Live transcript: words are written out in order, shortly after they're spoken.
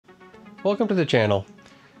Welcome to the channel.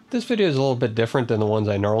 This video is a little bit different than the ones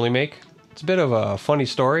I normally make. It's a bit of a funny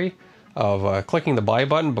story of clicking the buy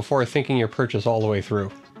button before thinking your purchase all the way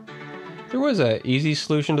through. There was an easy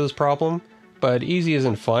solution to this problem, but easy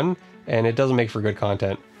isn't fun and it doesn't make for good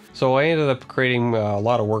content. So I ended up creating a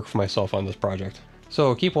lot of work for myself on this project.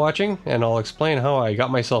 So keep watching and I'll explain how I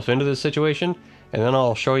got myself into this situation, and then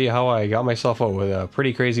I'll show you how I got myself out with a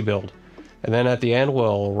pretty crazy build. And then at the end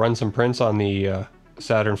we'll run some prints on the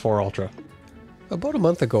Saturn IV Ultra. About a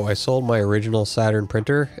month ago I sold my original Saturn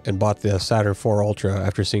printer and bought the Saturn IV Ultra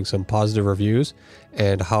after seeing some positive reviews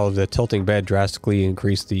and how the tilting bed drastically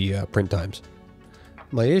increased the print times.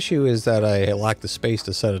 My issue is that I lack the space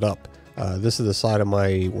to set it up. This is the side of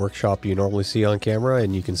my workshop you normally see on camera,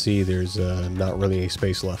 and you can see there's not really any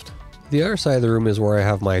space left. The other side of the room is where I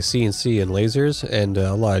have my CNC and lasers and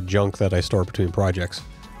a lot of junk that I store between projects.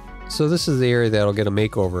 So this is the area that I'll get a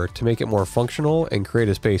makeover to make it more functional and create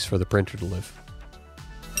a space for the printer to live.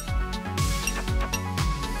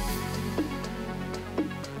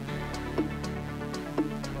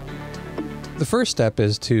 The first step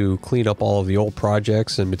is to clean up all of the old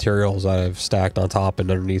projects and materials I've stacked on top and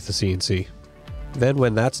underneath the CNC. Then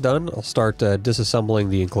when that's done, I'll start disassembling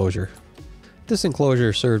the enclosure. This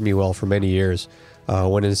enclosure served me well for many years.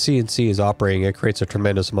 When a CNC is operating, it creates a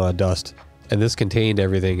tremendous amount of dust, and this contained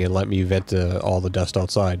everything and let me vent all the dust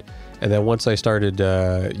outside. And then once I started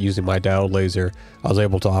using my diode laser, I was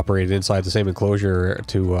able to operate inside the same enclosure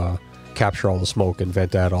to capture all the smoke and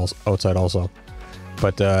vent that outside also.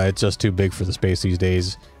 But it's just too big for the space these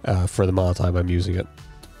days for the amount of time I'm using it.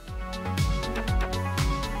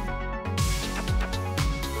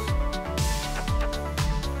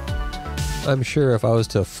 I'm sure if I was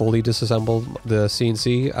to fully disassemble the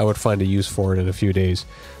CNC, I would find a use for it in a few days.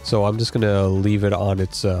 So I'm just going to leave it on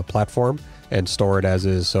its platform and store it as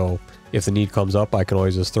is, so if the need comes up, I can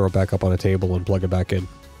always just throw it back up on a table and plug it back in.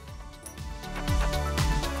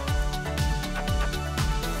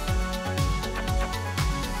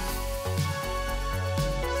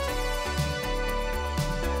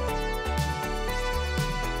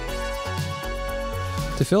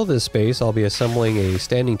 To fill this space, I'll be assembling a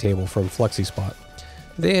standing table from FlexiSpot.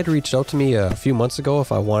 They had reached out to me a few months ago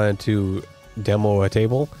if I wanted to demo a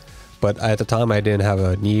table, but at the time I didn't have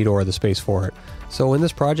a need or the space for it. So when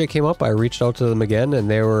this project came up, I reached out to them again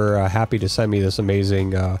and they were happy to send me this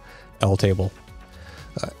amazing L table.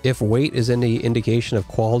 If weight is any indication of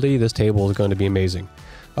quality, this table is going to be amazing.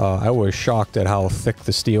 I was shocked at how thick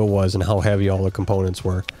the steel was and how heavy all the components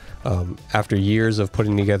were. After years of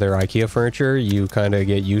putting together IKEA furniture, you kind of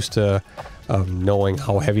get used to knowing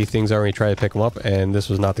how heavy things are when you try to pick them up, and this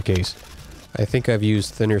was not the case. I think I've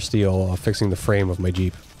used thinner steel fixing the frame of my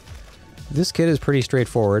Jeep. This kit is pretty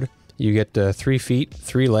straightforward. You get 3 feet,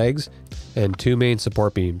 3 legs, and 2 main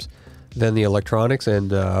support beams. Then the electronics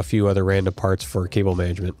and a few other random parts for cable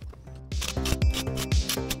management.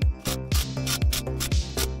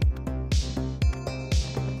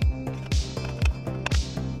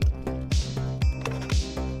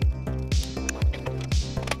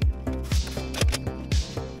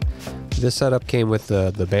 This setup came with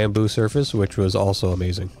the bamboo surface, which was also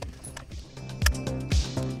amazing.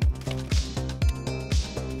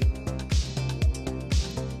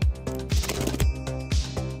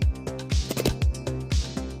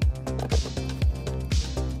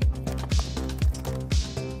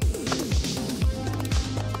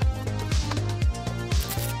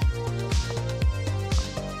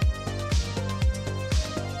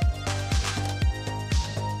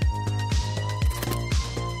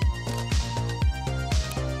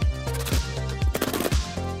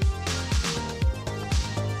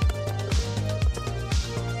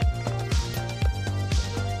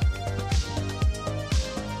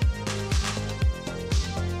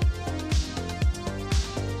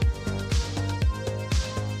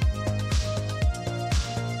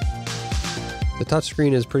 The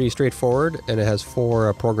touchscreen is pretty straightforward and it has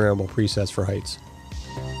 4 programmable presets for heights.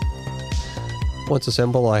 Once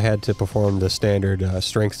assembled, I had to perform the standard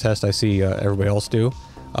strength test I see everybody else do.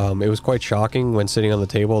 It was quite shocking. When sitting on the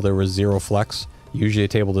table there was 0 flex. Usually a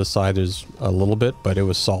table this size there's a little bit, but it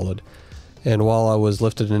was solid. And while I was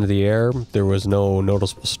lifted into the air, there was no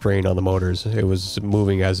noticeable strain on the motors. It was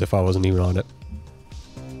moving as if I wasn't even on it.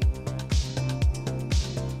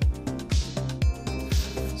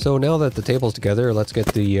 So now that the table's together, let's get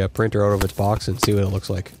the printer out of its box and see what it looks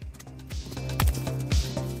like.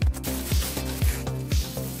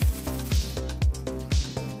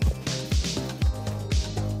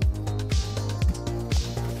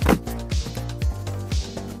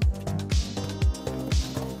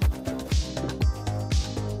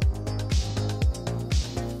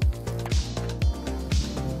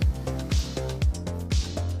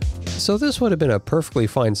 So this would have been a perfectly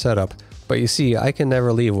fine setup, but you see, I can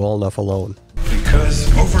never leave well enough alone. Because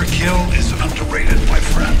overkill is underrated, my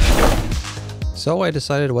friend. So I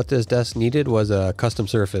decided what this desk needed was a custom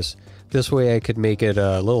surface. This way I could make it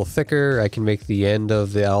a little thicker, I can make the end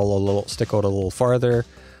of the L stick out a little farther,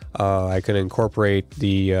 I could incorporate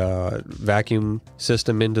the vacuum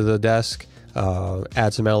system into the desk,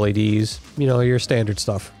 add some LEDs, you know, your standard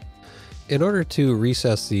stuff. In order to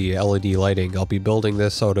recess the LED lighting, I'll be building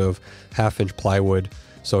this out of 1/2-inch plywood.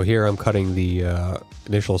 So here I'm cutting the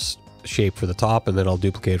initial shape for the top, and then I'll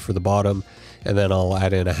duplicate it for the bottom, and then I'll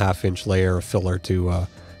add in a 1/2-inch layer of filler to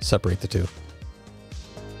separate the two.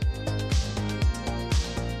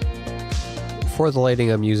 For the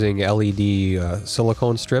lighting, I'm using LED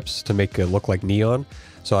silicone strips to make it look like neon,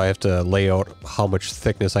 so I have to lay out how much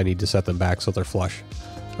thickness I need to set them back so they're flush.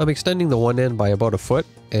 I'm extending the one end by about 1 foot,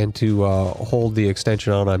 and to hold the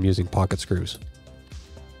extension on, I'm using pocket screws.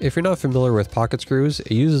 If you're not familiar with pocket screws,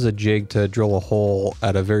 it uses a jig to drill a hole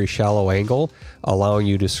at a very shallow angle, allowing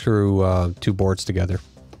you to screw 2 boards together.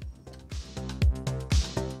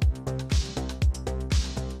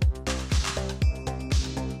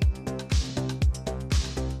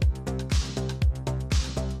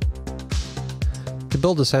 To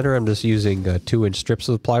build the center, I'm just using 2-inch strips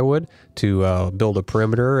of plywood to build a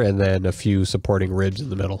perimeter and then a few supporting ribs in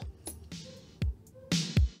the middle.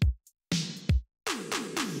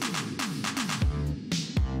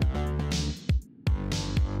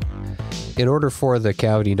 In order for the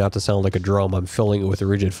cavity not to sound like a drum, I'm filling it with a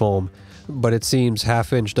rigid foam, but it seems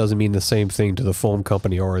 1/2-inch doesn't mean the same thing to the foam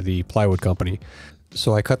company or the plywood company.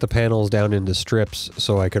 So I cut the panels down into strips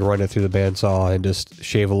so I could run it through the bandsaw and just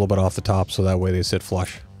shave a little bit off the top so that way they sit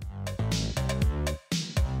flush.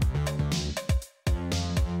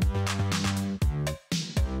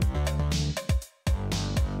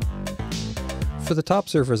 For the top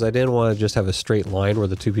surface, I didn't want to just have a straight line where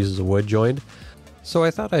the 2 pieces of wood joined, so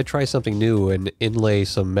I thought I'd try something new and inlay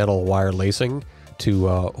some metal wire lacing to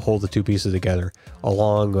hold the 2 pieces together,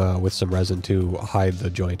 along with some resin to hide the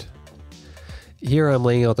joint. Here I'm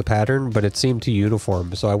laying out the pattern, but it seemed too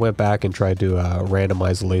uniform, so I went back and tried to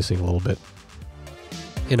randomize the lacing a little bit.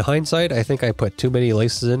 In hindsight, I think I put too many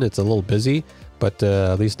laces in, it's a little busy, but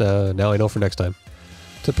at least now I know for next time.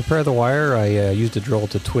 To prepare the wire, I used a drill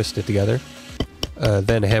to twist it together,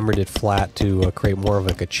 then hammered it flat to create more of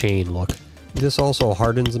like a chain look. This also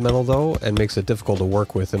hardens the metal though, and makes it difficult to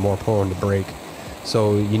work with and more prone to break,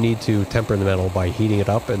 so you need to temper the metal by heating it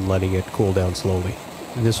up and letting it cool down slowly.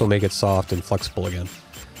 This will make it soft and flexible again.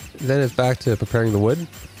 Then it's back to preparing the wood.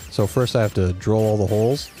 So first I have to drill all the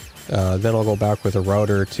holes. Then I'll go back with a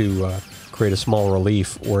router to create a small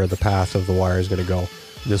relief where the path of the wire is going to go.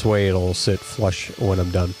 This way it'll sit flush when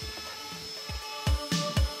I'm done.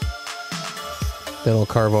 Then I'll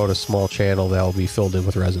carve out a small channel that will be filled in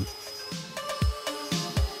with resin.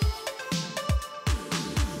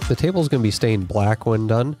 The table is going to be stained black when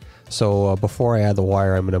done, so before I add the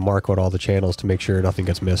wire, I'm going to mark out all the channels to make sure nothing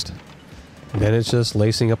gets missed. And then it's just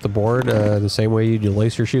lacing up the board the same way you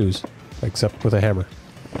lace your shoes, except with a hammer.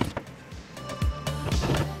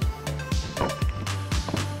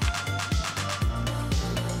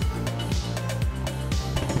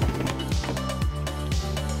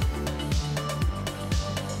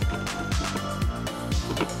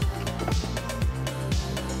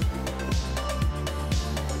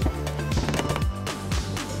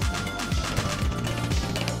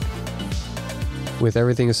 With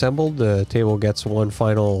everything assembled, the table gets one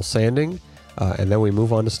final sanding, and then we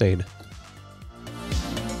move on to stain.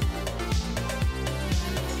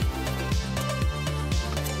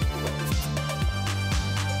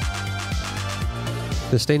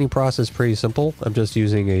 The staining process is pretty simple. I'm just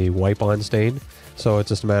using a wipe-on stain, so it's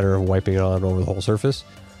just a matter of wiping it on over the whole surface.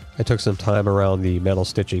 I took some time around the metal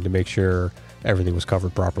stitching to make sure everything was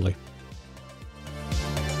covered properly.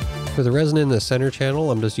 For the resin in the center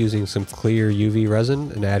channel, I'm just using some clear UV resin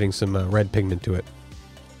and adding some red pigment to it.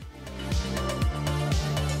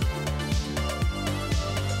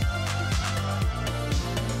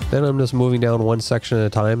 Then I'm just moving down one section at a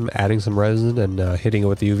time, adding some resin and hitting it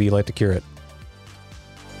with the UV light to cure it.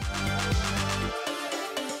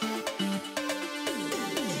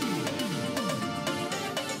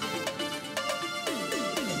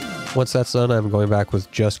 Once that's done, I'm going back with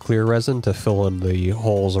just clear resin to fill in the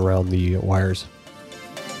holes around the wires.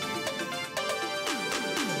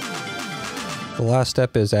 The last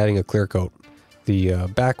step is adding a clear coat. The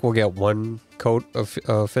back will get 1 coat of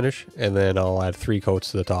finish, and then I'll add 3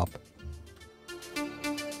 coats to the top.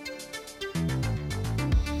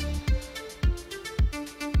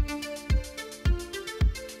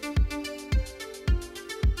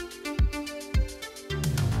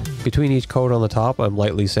 Between each coat on the top, I'm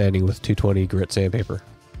lightly sanding with 220 grit sandpaper.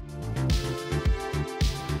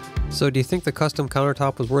 So do you think the custom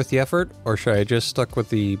countertop was worth the effort, or should I just stuck with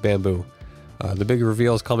the bamboo? The big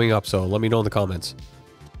reveal is coming up, so let me know in the comments.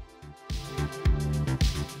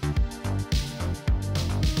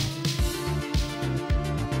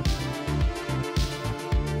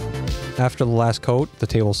 After the last coat, the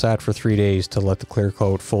table sat for 3 days to let the clear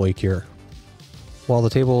coat fully cure. While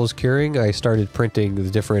the table was curing, I started printing the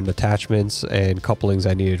different attachments and couplings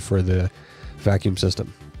I needed for the vacuum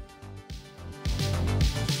system.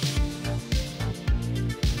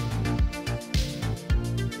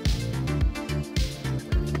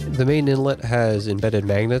 The main inlet has embedded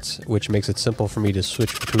magnets, which makes it simple for me to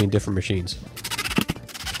switch between different machines.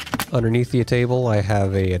 Underneath the table, I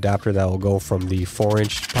have an adapter that will go from the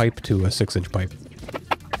 4-inch pipe to a 6-inch pipe.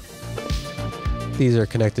 These are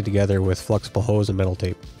connected together with flexible hose and metal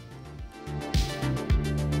tape.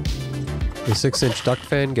 The 6-inch duct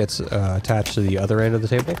fan gets attached to the other end of the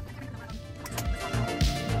table.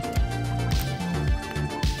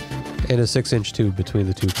 And a 6-inch tube between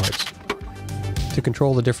the two parts. To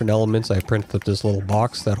control the different elements, I printed up this little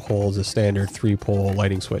box that holds a standard 3-pole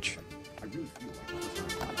lighting switch.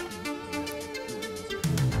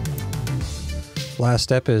 Last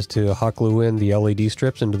step is to hot glue in the LED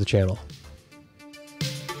strips into the channel.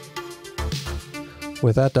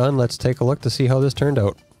 With that done, let's take a look to see how this turned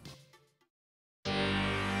out.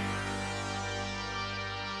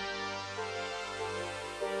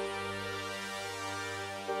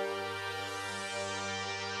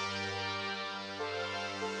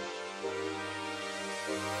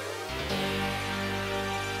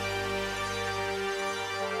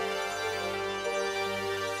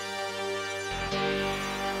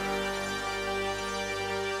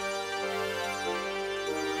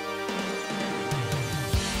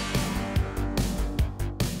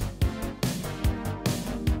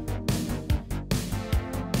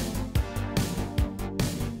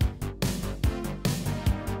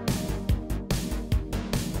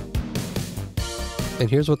 And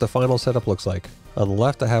here's what the final setup looks like. On the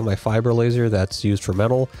left I have my fiber laser that's used for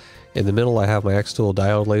metal. In the middle I have my X-Tool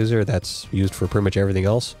diode laser that's used for pretty much everything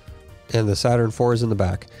else. And the Saturn IV is in the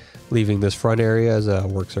back, leaving this front area as a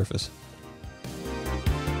work surface.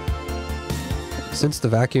 Since the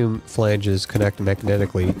vacuum flanges connect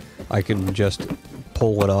magnetically, I can just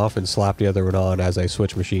pull one off and slap the other one on as I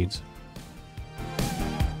switch machines.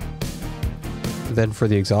 Then for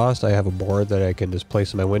the exhaust, I have a board that I can just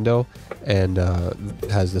place in my window and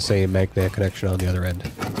has the same magnet connection on the other end.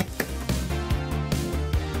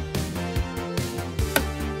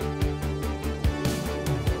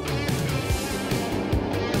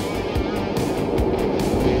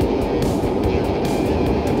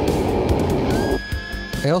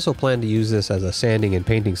 I also plan to use this as a sanding and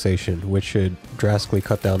painting station, which should drastically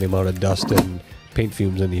cut down the amount of dust and paint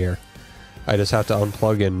fumes in the air. I just have to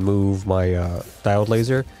unplug and move my diode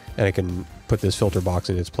laser, and I can put this filter box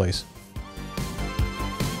in its place.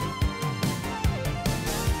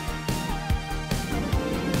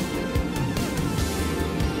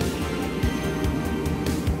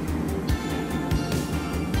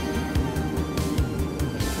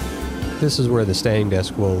 This is where the standing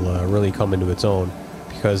desk will really come into its own,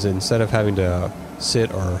 because instead of having to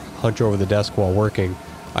sit or hunch over the desk while working,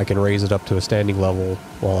 I can raise it up to a standing level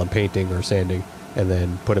while I'm painting or sanding, and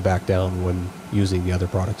then put it back down when using the other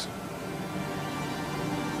products.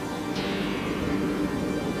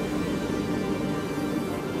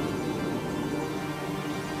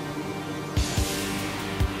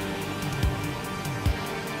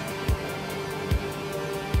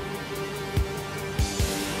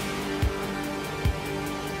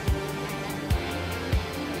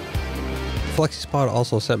 FlexiSpot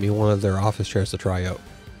also sent me one of their office chairs to try out.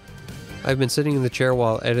 I've been sitting in the chair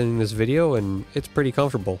while editing this video, and it's pretty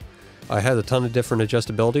comfortable. I had a ton of different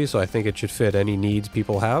adjustability, so I think it should fit any needs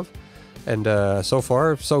people have. And so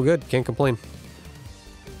far, so good, can't complain.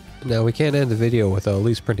 Now we can't end the video without at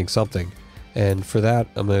least printing something. And for that,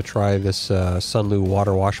 I'm going to try this Sunlu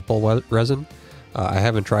water washable resin. I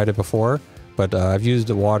haven't tried it before, but I've used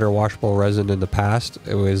the water washable resin in the past.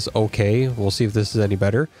 It was okay. We'll see if this is any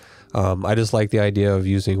better. I just like the idea of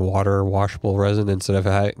using water washable resin instead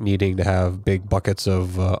of needing to have big buckets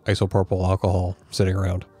of isopropyl alcohol sitting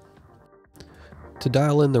around. To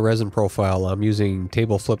dial in the resin profile, I'm using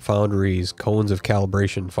Table Flip Foundry's Cones of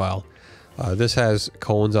Calibration file. This has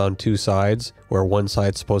cones on two sides, where one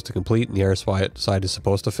side's supposed to complete and the other side is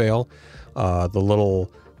supposed to fail. The little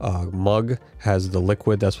mug has the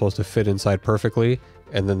liquid that's supposed to fit inside perfectly,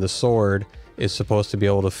 and then the sword is supposed to be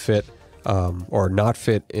able to fit or not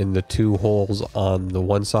fit in the 2 holes on the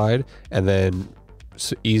one side and then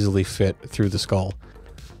easily fit through the skull.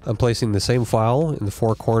 I'm placing the same file in the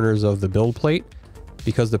 4 corners of the build plate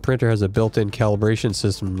because the printer has a built-in calibration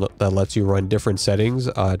system that lets you run different settings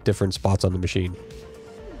at different spots on the machine.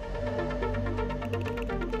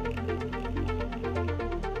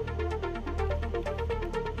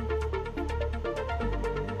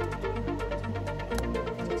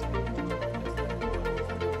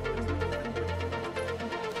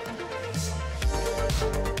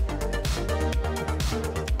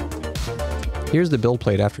 Here's the build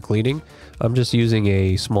plate after cleaning. I'm just using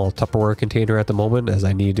a small Tupperware container at the moment as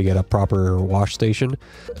I need to get a proper wash station,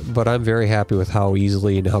 but I'm very happy with how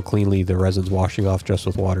easily and how cleanly the resin's washing off just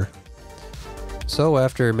with water. So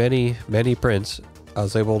after many prints, I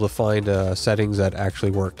was able to find settings that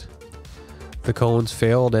actually worked. The cones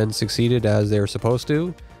failed and succeeded as they were supposed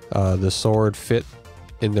to. The sword fit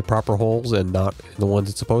in the proper holes and not in the ones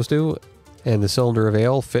it's supposed to, and the cylinder of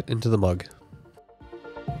ale fit into the mug.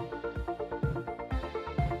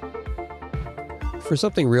 For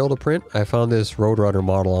something real to print, I found this Roadrunner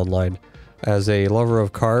model online. As a lover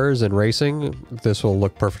of cars and racing, this will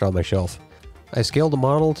look perfect on my shelf. I scaled the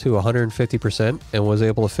model to 150% and was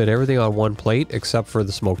able to fit everything on one plate except for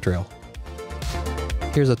the smoke trail.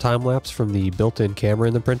 Here's a time lapse from the built-in camera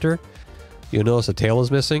in the printer. You'll notice the tail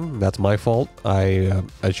is missing. That's my fault. I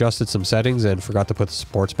adjusted some settings and forgot to put the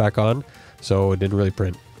supports back on, so it didn't really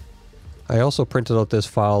print. I also printed out this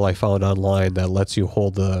file I found online that lets you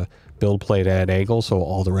hold the build plate at an angle so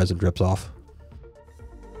all the resin drips off.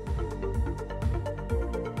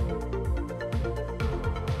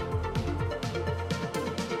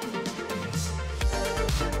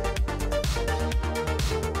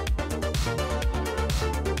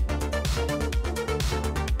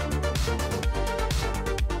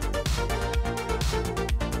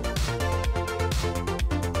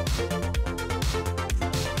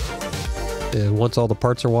 And once all the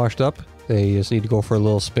parts are washed up, they just need to go for a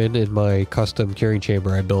little spin in my custom curing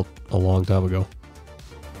chamber I built a long time ago.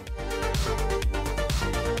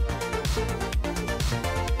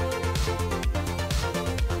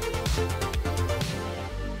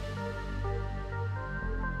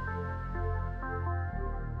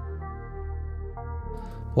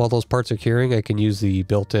 While those parts are curing, I can use the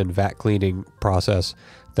built-in vat cleaning process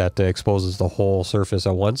that exposes the whole surface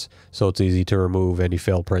at once, so it's easy to remove any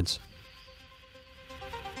failed prints.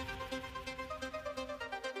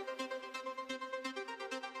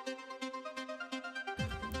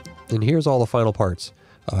 And here's all the final parts.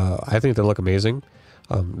 I think they look amazing.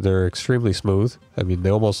 They're extremely smooth. I mean, they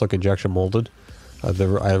almost look injection molded.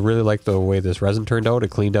 I really like the way this resin turned out.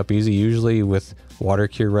 It cleaned up easy. Usually with water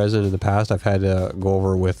cured resin in the past, I've had to go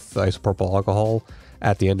over with isopropyl alcohol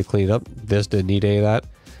at the end to clean it up. This didn't need any of that,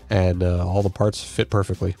 and all the parts fit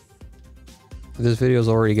perfectly. This video is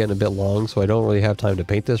already getting a bit long, so I don't really have time to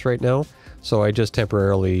paint this right now. So I just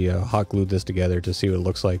temporarily hot glued this together to see what it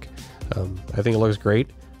looks like. I think it looks great.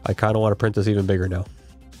 I kind of want to print this even bigger now.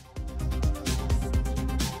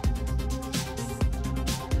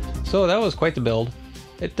 So that was quite the build.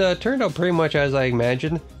 It turned out pretty much as I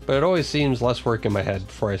imagined, but it always seems less work in my head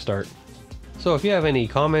before I start. So if you have any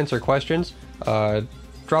comments or questions,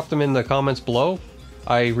 drop them in the comments below.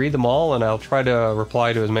 I read them all and I'll try to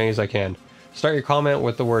reply to as many as I can. Start your comment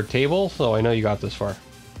with the word table so I know you got this far.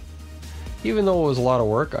 Even though it was a lot of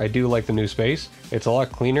work, I do like the new space. It's a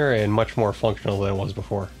lot cleaner and much more functional than it was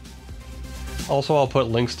before. Also, I'll put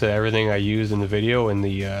links to everything I used in the video in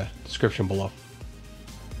the description below.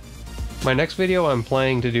 My next video, I'm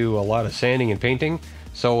planning to do a lot of sanding and painting,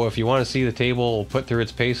 so if you want to see the table put through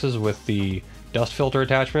its paces with the dust filter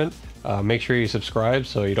attachment, make sure you subscribe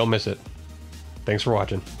so you don't miss it. Thanks for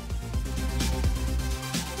watching.